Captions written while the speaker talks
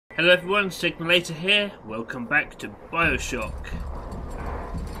Hello everyone, Sigmulator here. Welcome back to BIOSHOCK.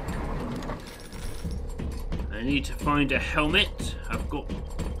 I need to find a helmet. I've got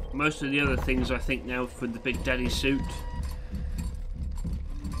most of the other things I think now for the Big Daddy suit.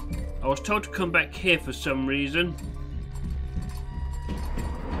 I was told to come back here for some reason.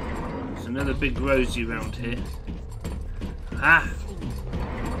 There's another big Rosie around here. Ah!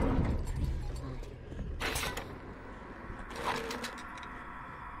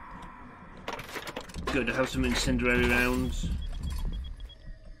 Good, I have some incendiary rounds.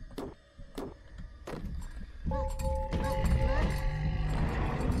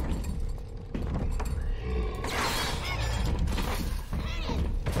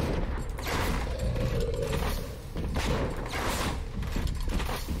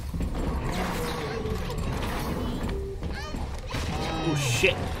 Oh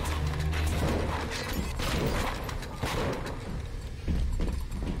shit!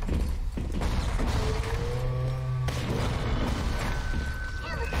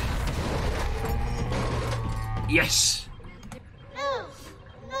 Yes!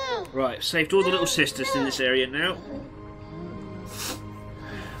 Right, saved all the little sisters in this area now.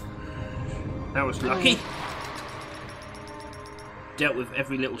 That was lucky. Dealt with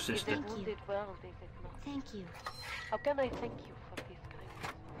every little sister. Thank you. How can I thank you for this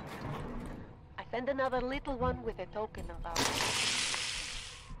kindness? I send another little one with a token of our...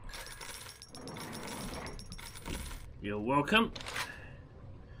 You're welcome.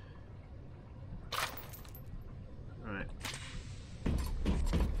 Alright.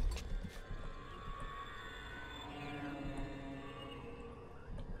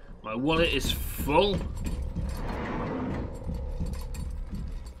 My wallet is full.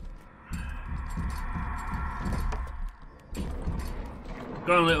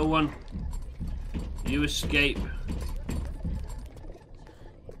 Go on, little one. You escape.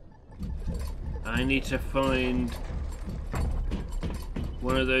 I need to find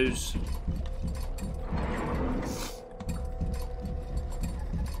one of those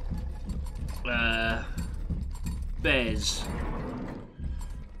bears.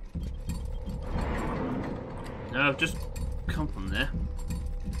 No, I've just come from there.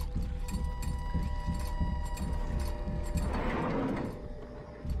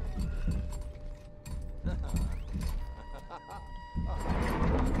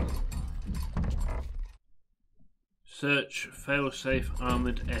 Search failsafe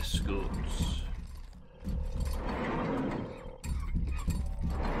armored escorts.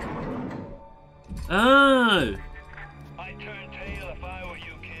 Oh! I'd turn tail if I were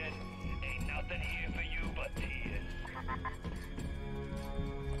you, kid. Ain't nothing here for you but tears.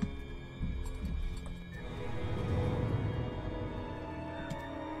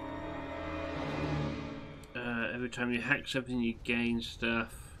 Every time you hack something, you gain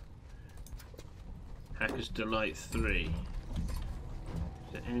stuff. Hacker's Delight 3. Is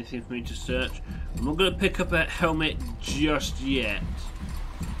there anything for me to search? I'm not going to pick up a helmet just yet.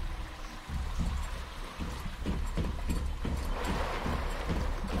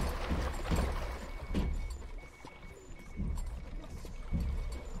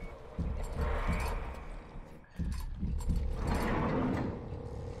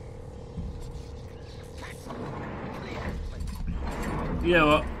 You know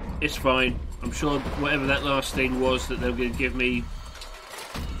what? It's fine. I'm sure whatever that last thing was that they were going to give me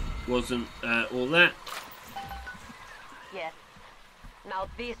wasn't all that. Yes. Now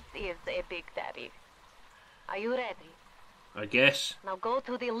this is a Big Daddy. Are you ready? I guess. Now go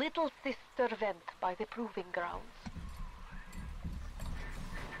to the little sister vent by the proving grounds.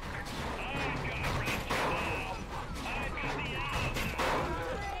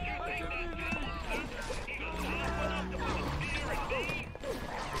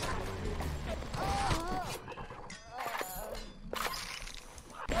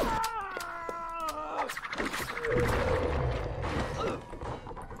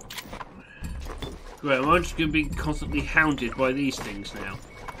 Right, I'm just going to be constantly hounded by these things now.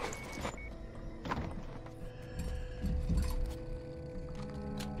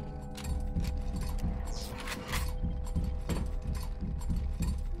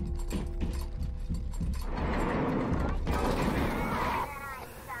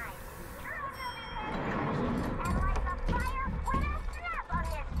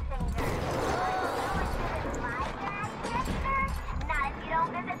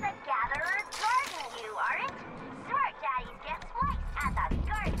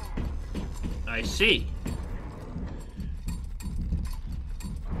 I see.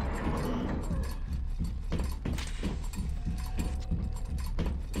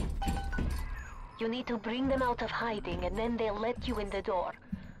 You need to bring them out of hiding and then they'll let you in the door.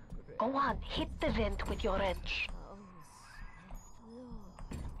 Go on, hit the vent with your wrench.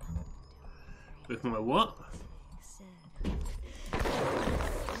 With my what?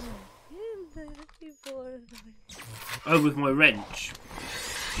 Oh, with my wrench.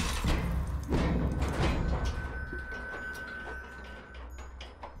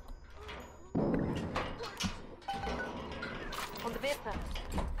 On the better.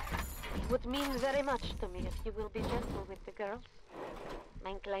 It would mean very much to me if you will be gentle with the girls.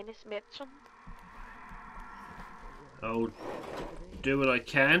 Mein kleines Mädchen. I'll do what I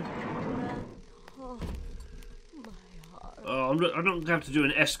can. Oh, I'm not going to have to do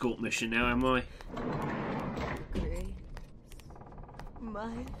an escort mission now, am I? My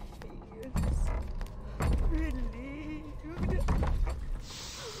fears relieved.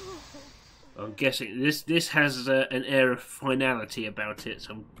 I'm guessing this has an air of finality about it,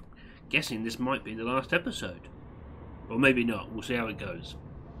 so I'm guessing this might be the last episode. Or maybe not. We'll see how it goes.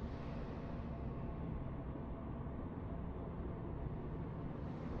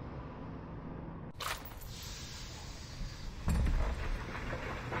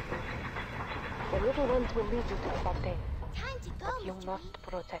 The little ones will lead you to the fountain. Time to go, You Mr. must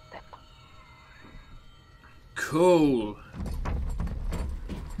protect them. Cool.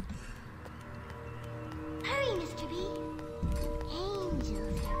 Hurry, Mr. B.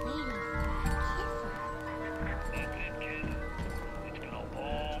 Angels are waiting for our kisses. That's it, kid. It's been a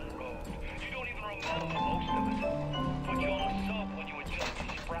long road. You don't even remember most of it. Put you on a sub when you were just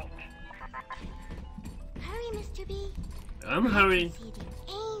a sprout. Hurry, Mr. B. I'm hurrying. See the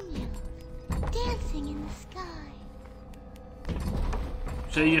angels dancing in the sky.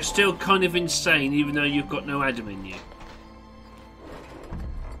 So you're still kind of insane, even though you've got no Adam in you.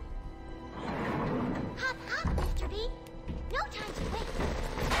 Hop, hop, Mr. B. No time to wait.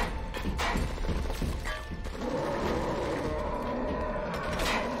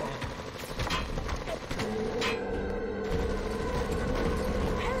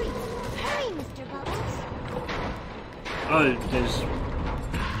 Hurry, hurry, Mr. Bubbles. Oh, there's...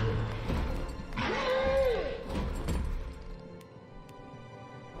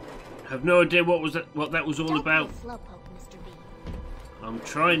 I have no idea what that was all Don't about. be a slowpoke, Mr. B. I'm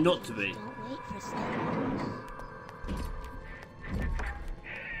trying not to be. Don't wait for slowpokes.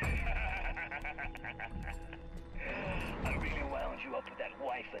 I really wound you up with that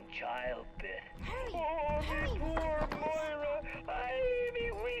wife and child bit. Hurry, Oh, hurry, poor Mr. Bubbles. Moira.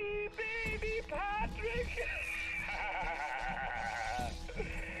 Ivy, wee baby Patrick.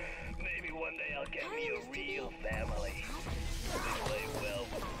 Maybe one day I'll get me a real family. They play well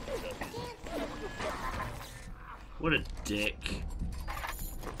with the What a dick.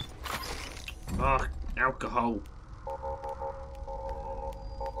 Ah, alcohol.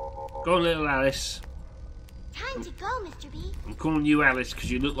 Go on, little Alice. Time to go, Mr. B. I'm calling you Alice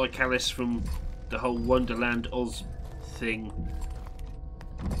because you look like Alice from the whole Wonderland Oz thing.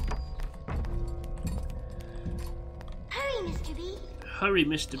 Hurry, Mr. B. Hurry,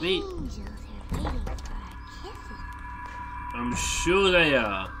 Mr. B. Angels are waiting for our kisses. I'm sure they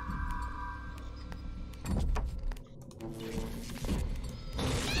are.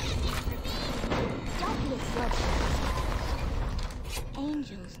 Don't be a slowpoke.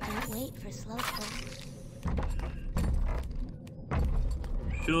 Angels don't wait for slowpokes.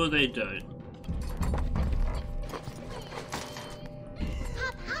 Sure they don't.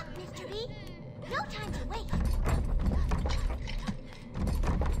 Hop, hop, Mr. B. No time to wait.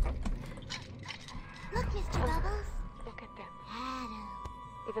 Look, Mr. Bubbles. Look at them. Adam.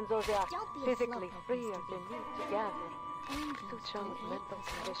 Even though they are Don't be a physically slowpoke, free Mr. and B. they need to gather, Angels Tuchan's don't wait mental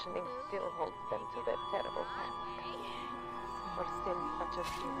for conditioning slowpokes. still holds them to their terrible past. For sins such as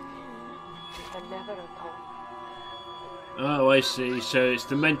yours, you can never atone. Oh, I see. So it's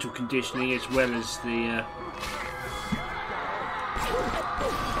the mental conditioning as well as the...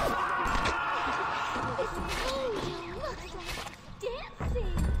 Angel looks like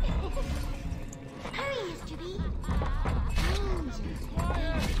dancing. Hurry, Mr. B. Angels are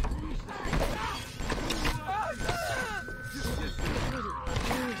waiting for our kisses. Pretty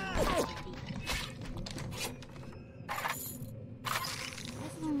angels, Mr. B.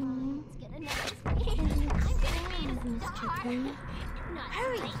 Mr. B.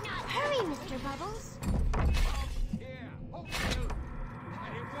 Hurry, hurry, Mr. Bubbles.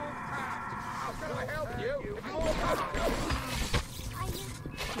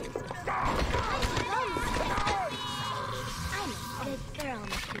 I'm a good girl,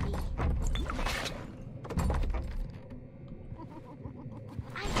 Mr. B.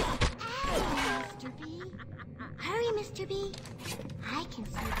 Mr. B. Hurry, Mr. B. I can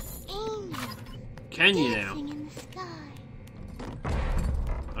see the angels Can you now? dancing in the sky.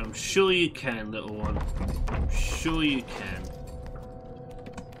 I'm I'm sure you can, little one. I'm sure you can.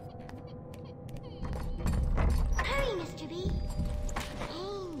 Hurry, Mr. B.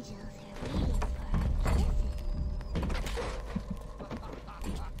 Angels are waiting for our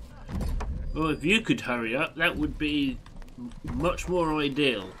kisses. Well, if you could hurry up, that would be much more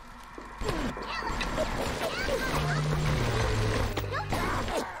ideal.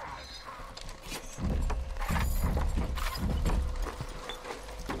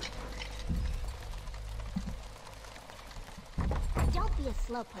 Don't be a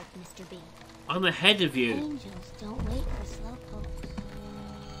slowpoke, Mr. B. I'm ahead of you. Angels don't wait for slowpokes.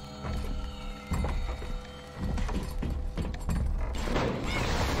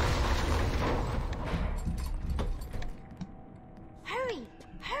 Hurry!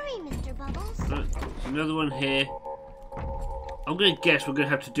 Hurry, Mr. Bubbles! Right, there's another one here. I'm going to guess we're going to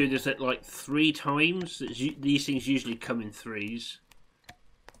have to do this at like 3 times. These things usually come in 3s.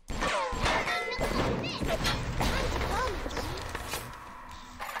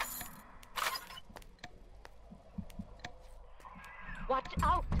 Watch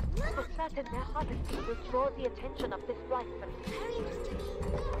out! For certain, their harvesting will draw the attention of this rifle. Hurry, Mr. B.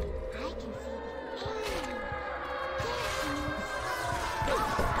 I can see the angel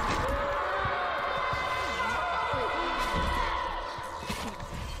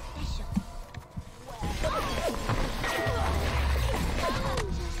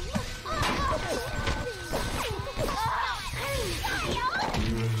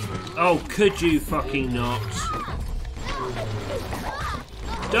Oh, could you fucking not?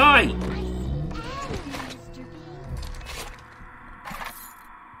 Die!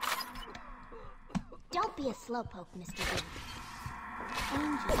 Don't be a slowpoke, Mr. B.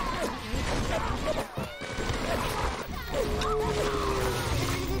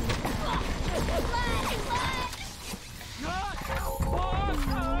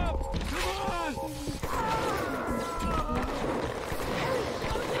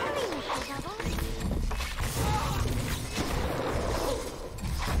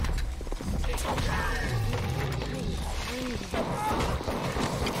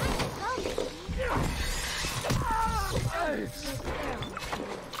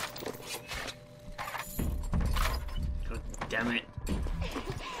 God damn it. Angel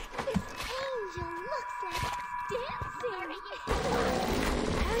looks like it's dancing.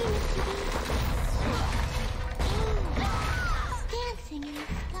 Hurry, Mr. B. Angel dancing in the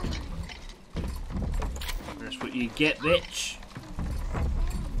sky. That's what you get, bitch.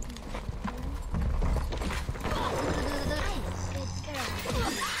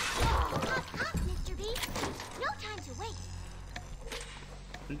 Mr. B, no time to waste.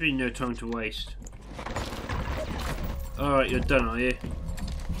 There's been no time to waste. Alright, you're done, are you?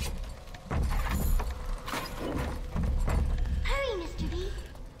 Hurry, Mr. B.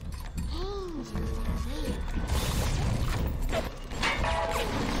 Angels are waiting.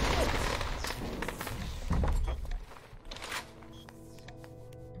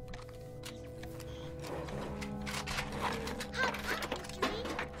 Hop, hop, Mr. B.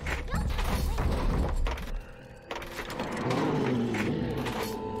 No time to wait.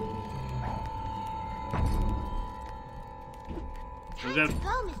 I'm Time gonna, to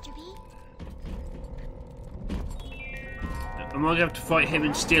go, Mr. B. am I going to have to fight him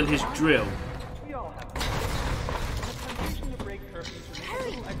and steal his drill? We all have the temptation to break curfews with a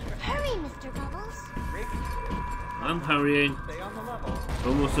Hurry, little extra hurry, Mr. Bubbles. break. I'm hurrying. Stay on the level.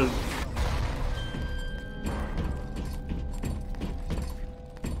 I'm also...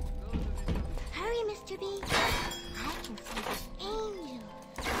 Hurry, Mr. B. I can see the angel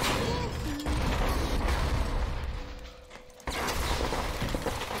dancing in the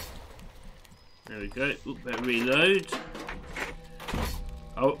There we go. Oop, better reload.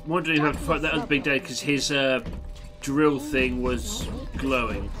 I'm wondering if I have to fight that other big daddy because his drill thing was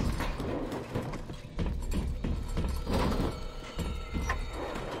glowing.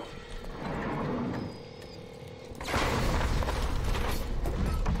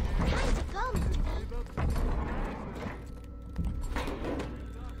 Time to go, Mr. B.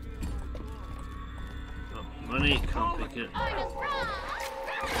 Oh, money, can't pick it.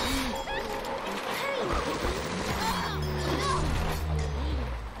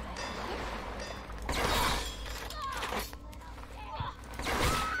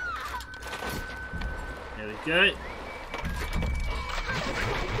 There we go.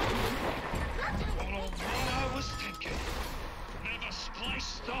 What I was thinking. Never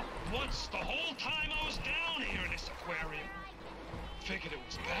spliced up once the whole time I was down here in this aquarium. Figured it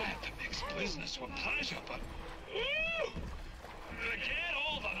was bad to mix business with pleasure, but to get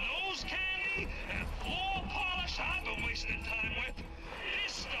all the nose candy and floor polish I've been wasting time with,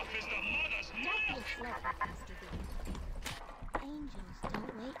 this stuff Mr. B. Angels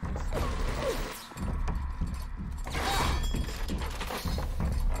don't wait for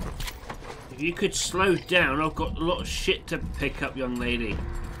If you could slow down, I've got a lot of shit to pick up, young lady.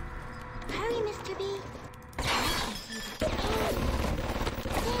 Hurry, Mr. B.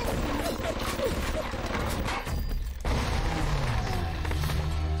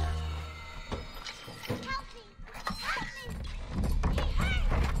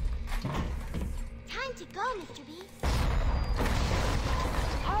 Time to go, Mr. B.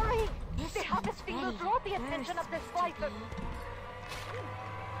 Hurry! This The harvesting will one's draw the ready attention of first, the Mr. slicer. B.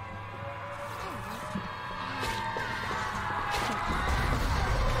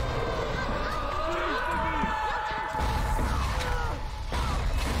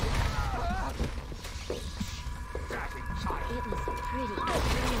 It was pretty good.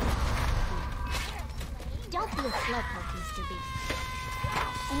 Don't be a slowpoke, Mr. B.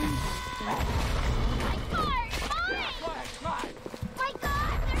 Angels don't. My God! My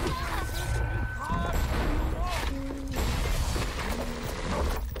God!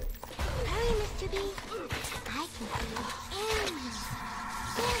 Hurry, Mr. B. I can see angels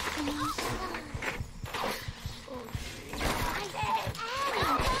dancing in the sun.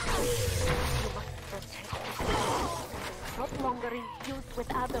 Not longer infused with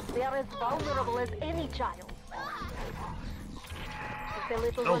Adam, they are as vulnerable as any child. If the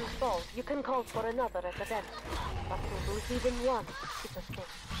little one falls, you can call for another at the bench. But to lose even one is a sin.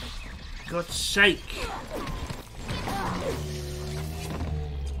 God's sake.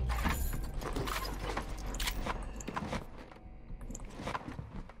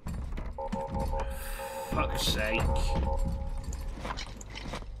 Fuck's sake.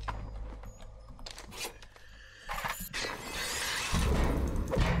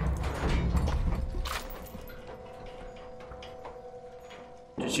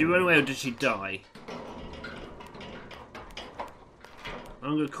 Did she run away or did she die?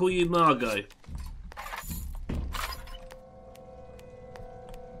 I'm gonna call you Margot.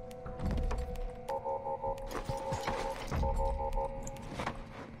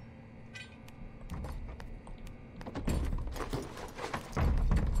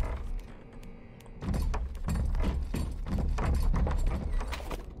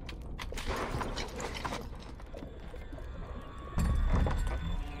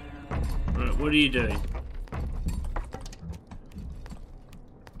 Right, what are you doing?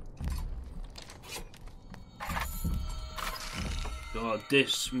 God,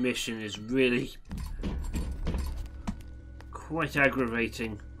 this mission is really quite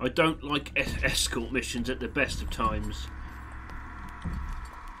aggravating. I don't like escort missions at the best of times.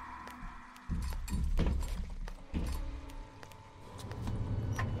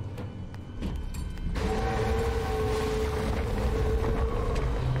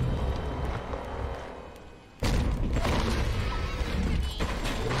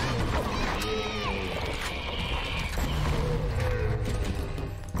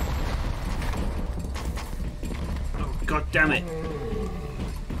 God damn it.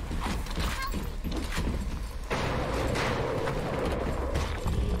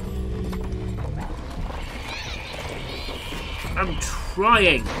 I'm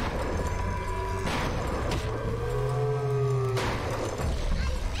trying.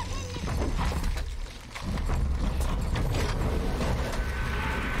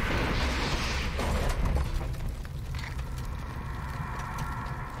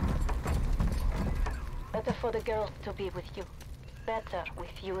 Better for the girls to be with you. Better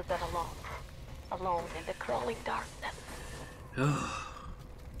with you than alone. Alone in the crawling darkness.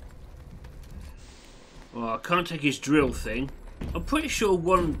 Well, I can't take his drill thing. I'm pretty sure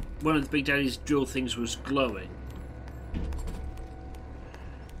one of the Big Daddy's drill things was glowing.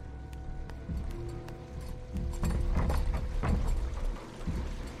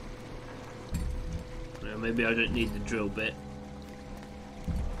 Well, maybe I don't need the drill bit.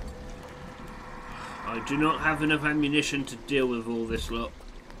 I do not have enough ammunition to deal with all this lot.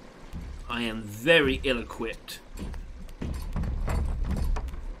 I am very ill-equipped.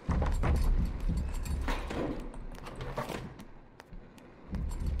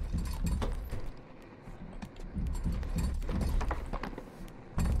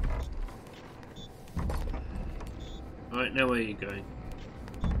 Right, now where are you going?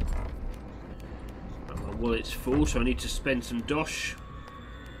 My wallet's full, so I need to spend some dosh.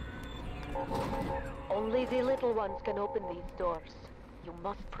 Only the little ones can open these doors. You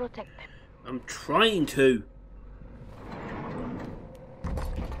must protect them. I'm trying to.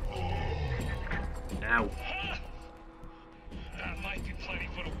 Ow. That might be plenty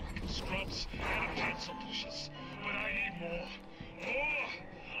for the working scrubs and the pencil pushers, but I need more. More!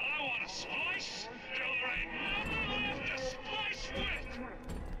 I want a slice,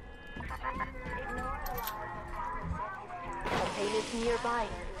 is nearby.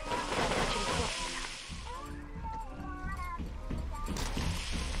 Much important.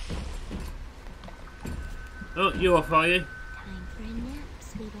 Oh, you off, are you? Time for a nap,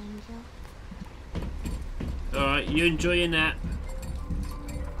 sweet angel. Alright, you enjoy your nap.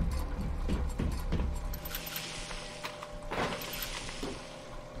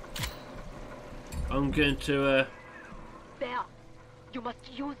 I'm going to, There. You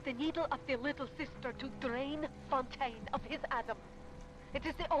must use the needle of the little sister to drain Fontaine of his Adam. It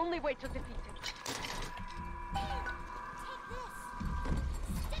is the only way to defeat him. Take this.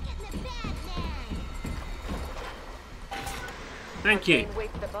 Stick it in the bag, man. Thank you. Fontaine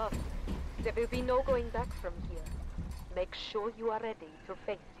waits above. There will be no going back from here. Make sure you are ready to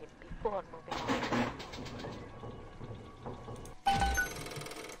face him before moving on.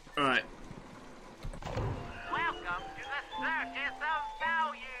 Alright. Welcome to the Circus of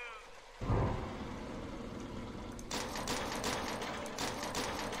Value.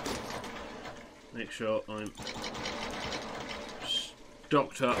 Make sure I'm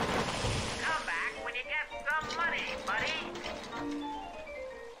stocked up. Come back when you get some money, buddy.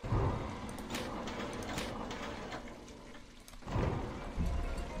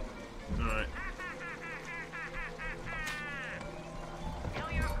 Alright.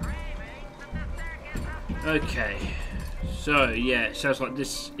 Kill your cravings in the Circus of Okay. So, yeah, it sounds like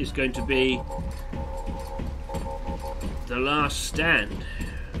this is going to be the last stand.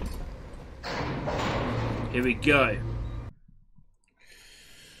 Here we go.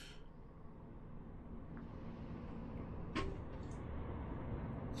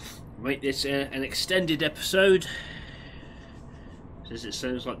 Make this an extended episode, as it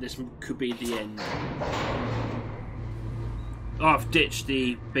sounds like this could be the end. Oh, I've ditched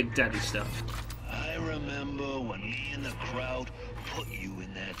the Big Daddy stuff. I remember when me and the crowd put you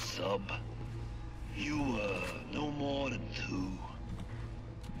in that sub. You were no more than 2.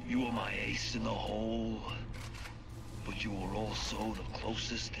 You were my ace in the hole, but you were also the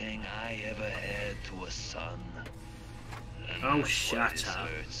closest thing I ever had to a son. And Oh, that's shut what this up.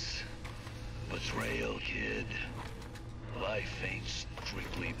 hurts. Betrayal, kid. Life ain't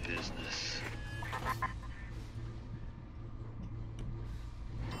strictly business.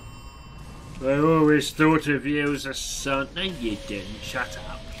 I always thought of you as a son. No, you didn't. Shut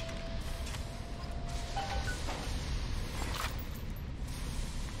up.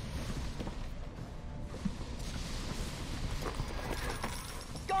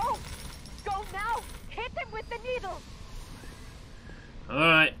 Go! Go now! Hit him with the needle!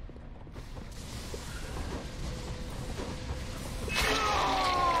 Alright.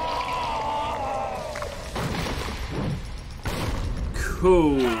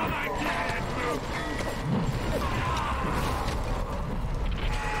 Cool.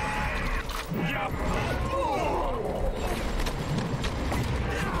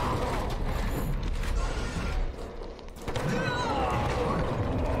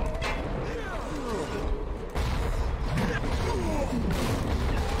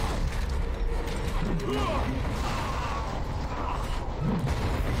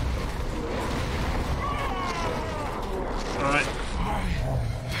 Alright.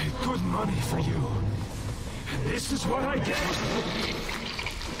 I paid good money for you. And this is what I get.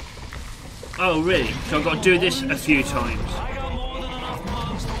 Oh, really? So I've got to do this a few times. I got more than enough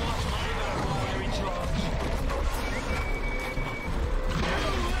mugs to watch my back while I recharge.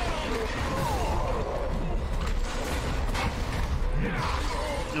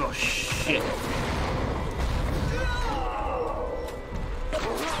 Oh, shit.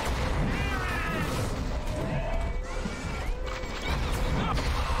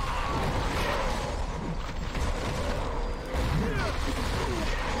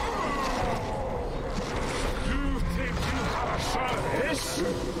 You think you have a shot at this?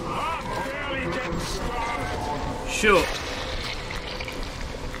 I'm barely getting started. Sure. You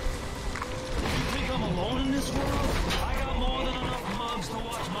think I'm alone in this world? I got more than enough mugs to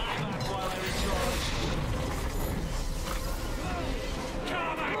watch my back while I recharge.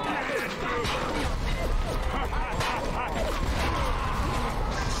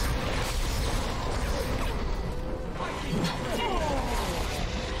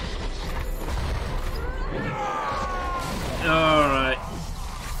 Alright.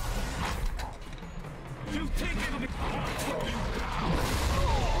 You think it'll be...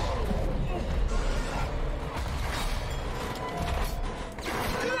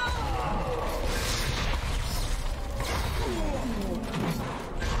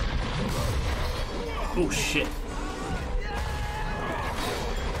 Oh, shit.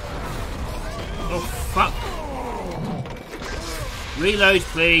 Oh, fuck. Reload,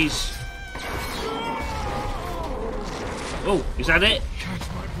 please. Oh, is that it? Catch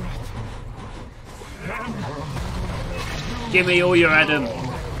my breath. Give me all your Adam.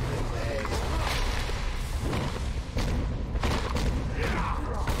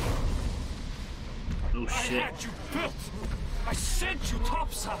 Oh I shit. had you built. I sent you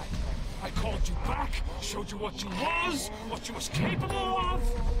topside. I called you back, showed you what you was capable of.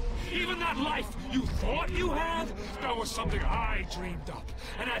 Even that life you thought you had, that was something I dreamed up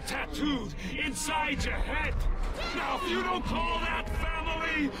and had tattooed inside your head. Now, if you don't call that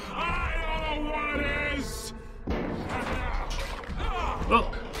family, I don't know what is. And now,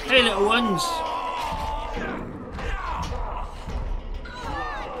 Oh, hey little ones.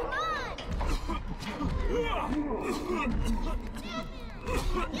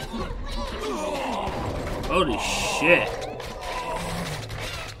 Holy shit.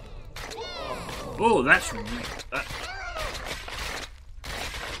 Oh, that's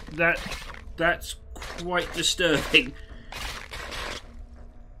quite disturbing.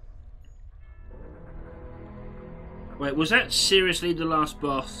 Wait, was that seriously the last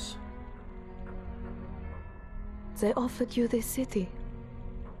boss? They offered you this city.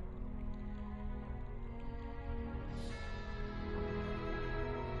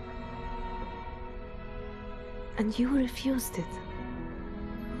 And you refused it.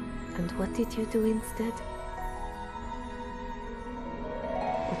 And what did you do instead?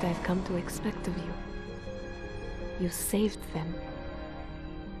 What I've come to expect of you. You saved them.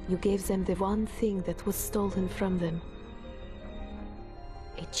 You gave them the one thing that was stolen from them.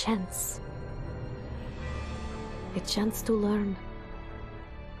 A chance. A chance to learn.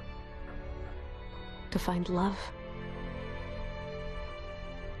 To find love.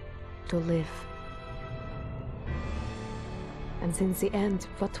 To live. And in the end,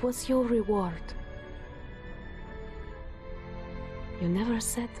 what was your reward? You never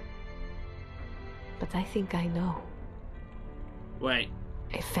said. But I think I know. Wait.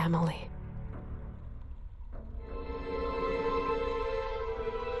 A family.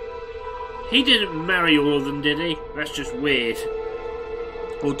 He didn't marry all of them, did he? That's just weird.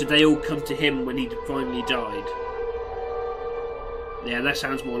 Or did they all come to him when he finally died? Yeah, that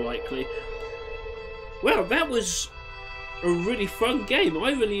sounds more likely. Well, that was a really fun game.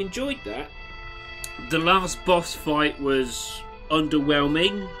 I really enjoyed that. The last boss fight was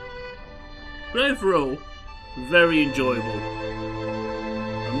underwhelming, but overall, very enjoyable.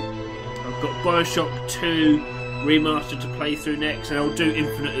 I've got BIOSHOCK 2 Remastered to play through next, and I'll do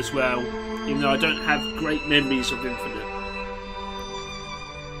Infinite as well, even though I don't have great memories of Infinite.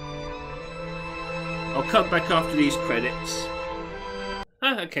 I'll cut back after these credits.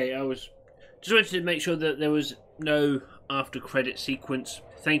 Okay, just wanted to make sure that there was no after credit sequence.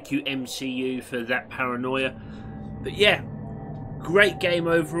 Thank you MCU for that paranoia. But yeah, great game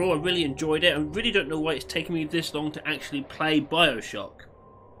overall. I really enjoyed it. I really don't know why it's taken me this long to actually play BioShock.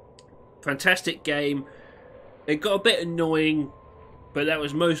 Fantastic game. It got a bit annoying, but that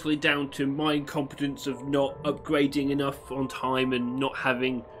was mostly down to my incompetence of not upgrading enough on time and not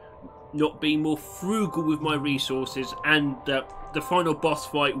being more frugal with my resources, and the final boss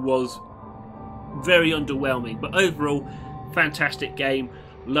fight was very underwhelming. But overall, fantastic game.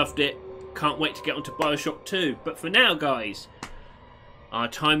 Loved it. Can't wait to get onto BioShock 2. But for now, guys, our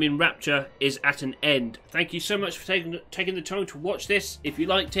time in Rapture is at an end. Thank you so much for taking the time to watch this. If you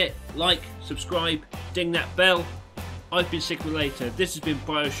liked it, like, subscribe, ding that bell. I've been Sigma Later. This has been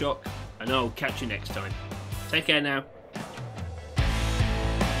BioShock, and I'll catch you next time. Take care now.